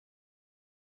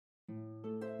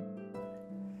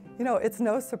You know, it's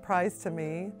no surprise to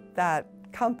me that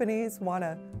companies want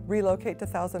to relocate to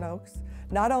Thousand Oaks.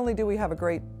 Not only do we have a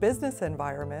great business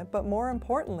environment, but more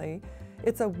importantly,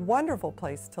 it's a wonderful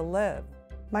place to live.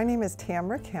 My name is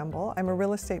Tamra Campbell. I'm a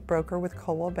real estate broker with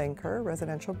Coldwell Banker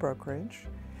Residential Brokerage,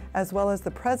 as well as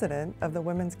the president of the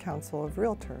Women's Council of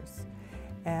Realtors.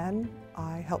 And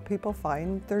I help people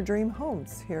find their dream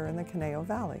homes here in the Conejo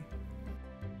Valley.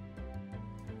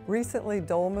 Recently,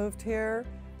 Dole moved here.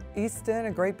 Easton,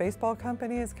 a great baseball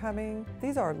company, is coming.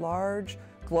 These are large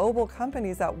global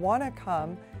companies that want to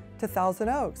come to Thousand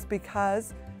Oaks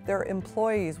because their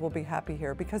employees will be happy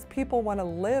here, because people want to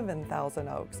live in Thousand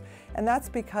Oaks. And that's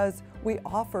because we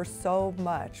offer so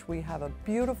much. We have a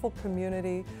beautiful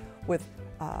community with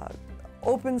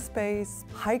open space,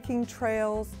 hiking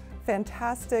trails,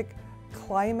 fantastic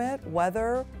climate,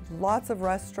 weather, lots of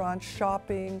restaurants,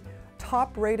 shopping,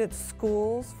 top-rated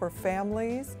schools for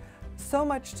families. So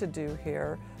much to do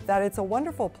here that it's a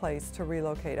wonderful place to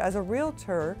relocate. As a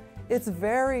realtor, it's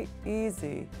very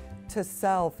easy to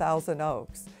sell Thousand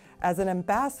Oaks. As an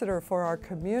ambassador for our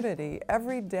community,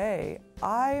 every day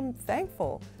I'm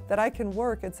thankful that I can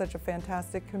work in such a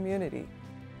fantastic community.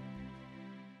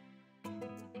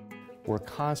 We're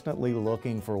constantly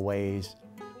looking for ways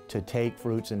to take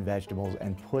fruits and vegetables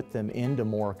and put them into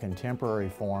more contemporary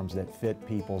forms that fit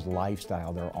people's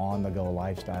lifestyle, their on-the-go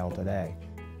lifestyle today.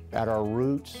 At our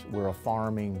roots, we're a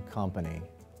farming company.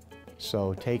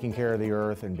 So taking care of the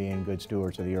earth and being good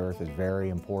stewards of the earth is very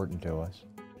important to us.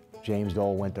 James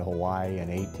Dole went to Hawaii in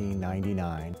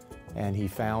 1899, and he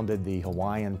founded the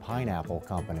Hawaiian Pineapple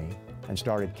Company and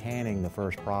started canning the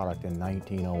first product in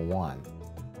 1901.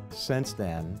 Since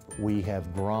then, we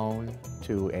have grown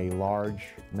to a large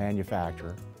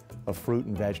manufacturer of fruit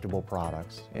and vegetable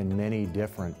products in many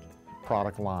different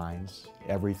product lines,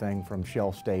 everything from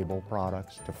shelf-stable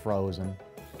products to frozen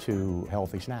to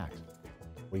healthy snacks.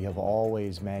 We have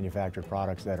always manufactured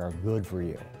products that are good for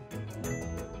you.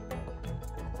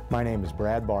 My name is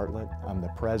Brad Bartlett. I'm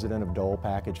the president of Dole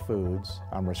Packaged Foods.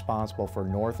 I'm responsible for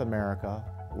North America,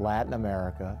 Latin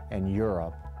America, and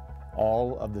Europe,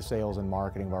 all of the sales and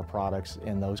marketing of our products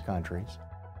in those countries.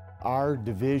 Our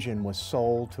division was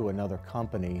sold to another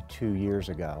company 2 years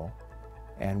ago,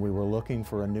 and we were looking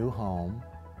for a new home.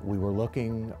 We were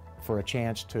looking for a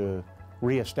chance to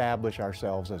reestablish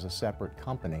ourselves as a separate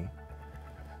company.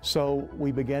 So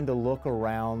we began to look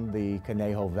around the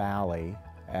Conejo Valley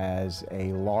as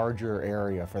a larger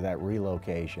area for that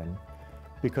relocation,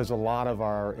 because a lot of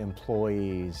our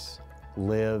employees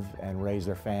live and raise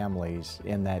their families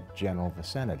in that general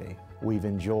vicinity. We've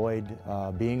enjoyed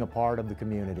being a part of the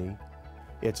community.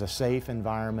 It's a safe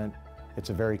environment.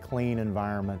 It's a very clean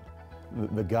environment.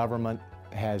 The government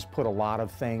has put a lot of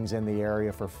things in the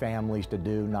area for families to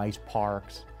do, nice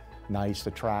parks, nice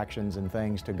attractions and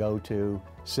things to go to,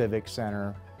 civic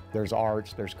center, there's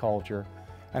arts, there's culture.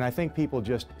 And I think people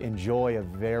just enjoy a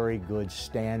very good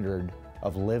standard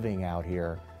of living out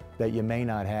here that you may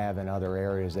not have in other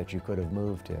areas that you could have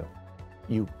moved to.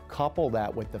 You couple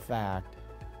that with the fact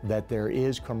that there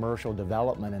is commercial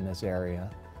development in this area,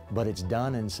 but it's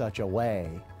done in such a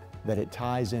way that it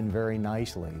ties in very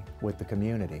nicely with the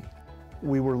community.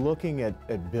 We were looking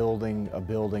at building a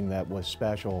building that was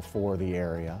special for the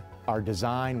area. Our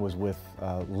design was with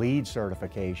LEED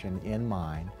certification in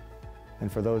mind.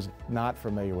 And for those not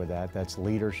familiar with that, that's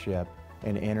leadership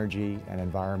in energy and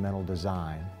environmental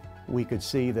design. We could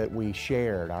see that we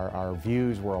shared, our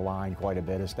views were aligned quite a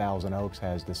bit, as Thousand Oaks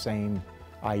has the same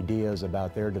ideas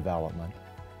about their development,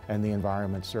 and the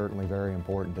environment's certainly very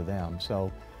important to them.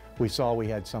 So we saw we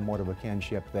had somewhat of a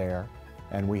kinship there,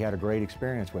 and we had a great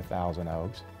experience with Thousand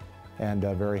Oaks, and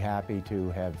very happy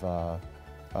to have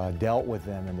dealt with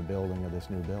them in the building of this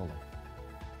new building.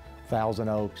 Thousand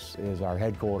Oaks is our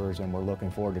headquarters, and we're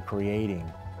looking forward to creating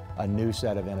a new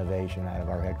set of innovation out of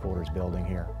our headquarters building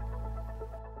here.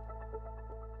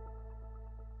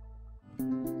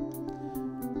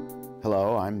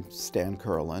 Hello, I'm Stan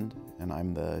Kurland, and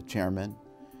I'm the chairman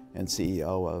and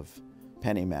CEO of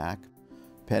PennyMac.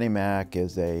 PennyMac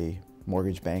is a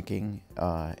mortgage banking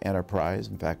enterprise.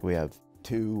 In fact, we have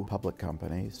two public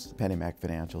companies, PennyMac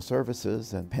Financial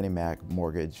Services and PennyMac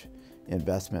Mortgage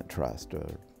Investment Trust, or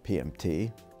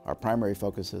PMT. Our primary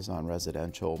focus is on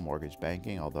residential mortgage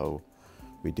banking, although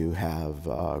we do have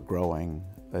a growing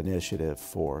initiative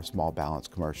for small balance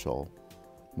commercial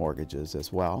mortgages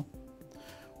as well.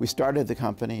 We started the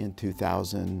company in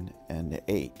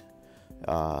 2008,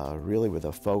 really with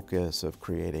a focus of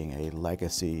creating a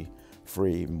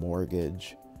legacy-free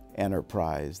mortgage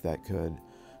enterprise that could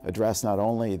address not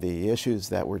only the issues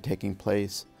that were taking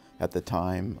place at the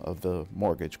time of the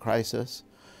mortgage crisis,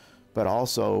 but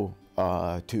also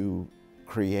to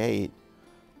create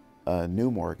a new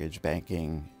mortgage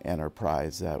banking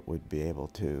enterprise that would be able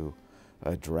to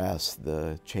address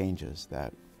the changes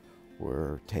that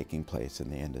were taking place in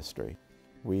the industry.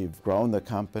 We've grown the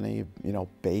company,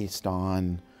 based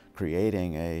on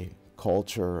creating a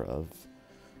culture of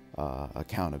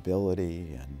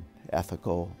accountability and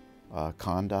ethical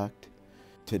conduct.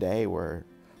 Today, we're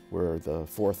the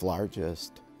fourth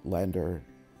largest lender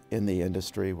in the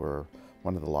industry. We're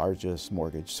one of the largest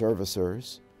mortgage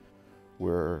servicers.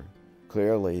 We're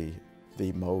clearly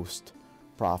the most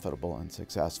profitable and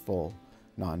successful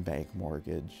non-bank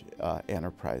mortgage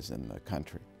enterprise in the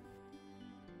country.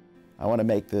 I want to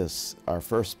make this our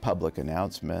first public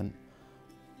announcement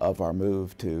of our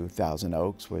move to Thousand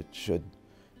Oaks, which should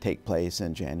take place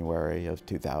in January of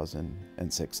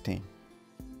 2016.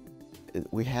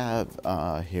 We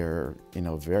have here,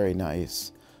 very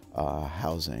nice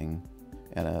housing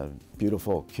and a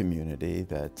beautiful community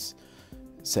that's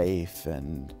safe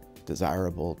and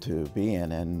desirable to be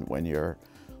in. And when you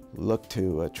look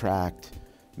to attract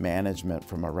management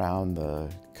from around the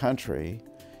country,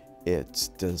 it's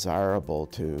desirable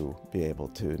to be able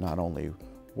to not only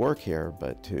work here,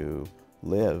 but to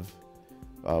live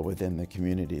within the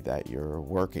community that you're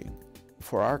working.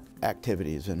 For our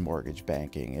activities in mortgage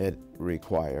banking, it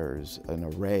requires an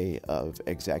array of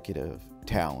executive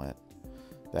talent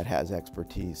that has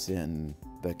expertise in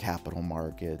the capital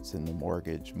markets, in the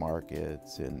mortgage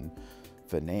markets, in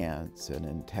finance, and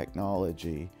in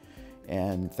technology.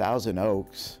 And Thousand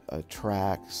Oaks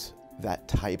attracts that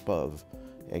type of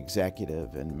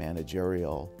executive and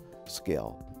managerial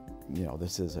skill.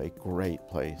 This is a great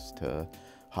place to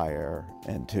hire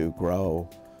and to grow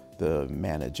the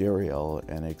managerial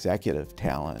and executive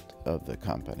talent of the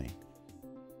company.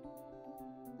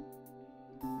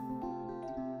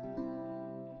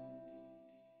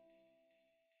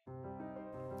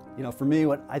 For me,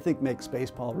 what I think makes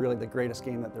baseball really the greatest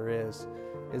game that there is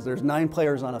there's 9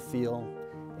 players on a field,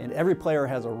 and every player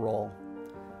has a role.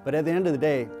 But at the end of the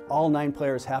day, all 9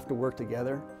 players have to work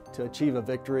together to achieve a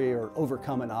victory or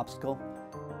overcome an obstacle.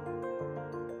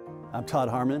 I'm Todd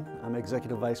Harmon. I'm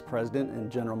Executive Vice President and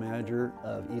General Manager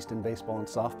of Easton Baseball and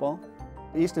Softball.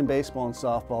 Easton Baseball and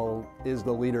Softball is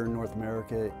the leader in North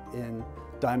America in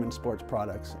diamond sports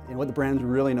products. And what the brand's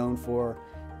really known for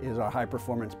is our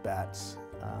high-performance bats.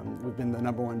 We've been the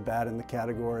 #1 bat in the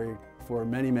category for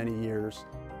many, many years.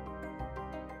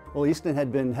 Well, Easton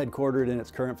had been headquartered in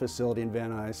its current facility in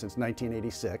Van Nuys since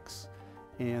 1986.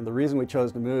 And the reason we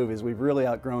chose to move is we've really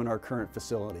outgrown our current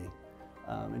facility.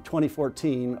 In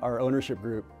 2014, our ownership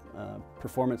group,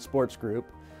 Performance Sports Group,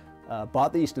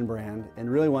 bought the Easton brand and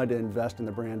really wanted to invest in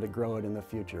the brand to grow it in the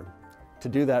future. To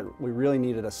do that, we really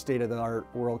needed a state-of-the-art,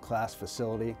 world-class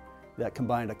facility that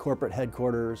combined a corporate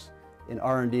headquarters, an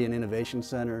R&D and innovation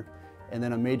center, and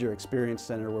then a major experience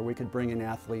center where we could bring in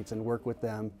athletes and work with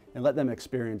them and let them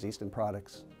experience Easton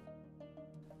products.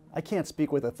 I can't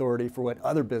speak with authority for what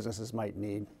other businesses might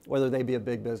need, whether they be a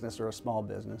big business or a small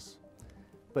business.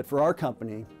 But for our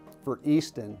company, for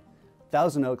Easton,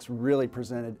 Thousand Oaks really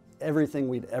presented everything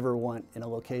we'd ever want in a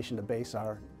location to base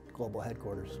our global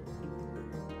headquarters.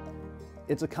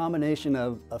 It's a combination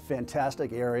of a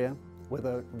fantastic area with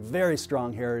a very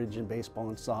strong heritage in baseball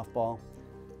and softball.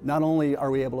 Not only are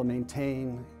we able to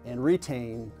maintain and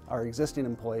retain our existing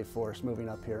employee force moving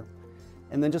up here,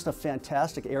 and then just a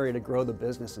fantastic area to grow the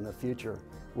business in the future,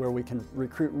 where we can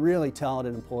recruit really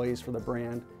talented employees for the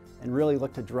brand and really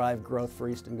look to drive growth for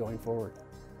Easton going forward.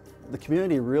 The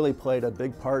community really played a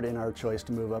big part in our choice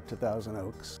to move up to Thousand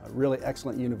Oaks. Really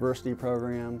excellent university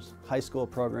programs, high school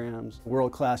programs,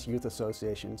 world-class youth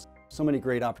associations. So many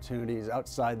great opportunities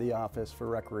outside the office for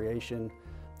recreation.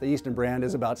 The Easton brand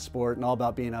is about sport and all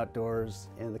about being outdoors,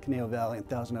 and the Conejo Valley and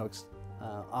Thousand Oaks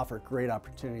offer great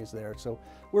opportunities there. So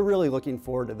we're really looking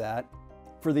forward to that.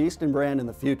 For the Easton brand in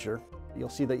the future, you'll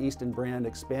see the Easton brand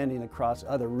expanding across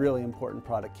other really important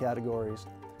product categories.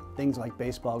 Things like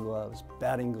baseball gloves,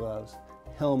 batting gloves,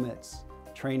 helmets,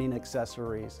 training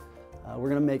accessories. We're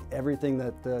going to make everything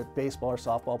that the baseball or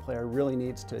softball player really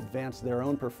needs to advance their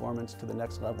own performance to the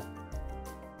next level.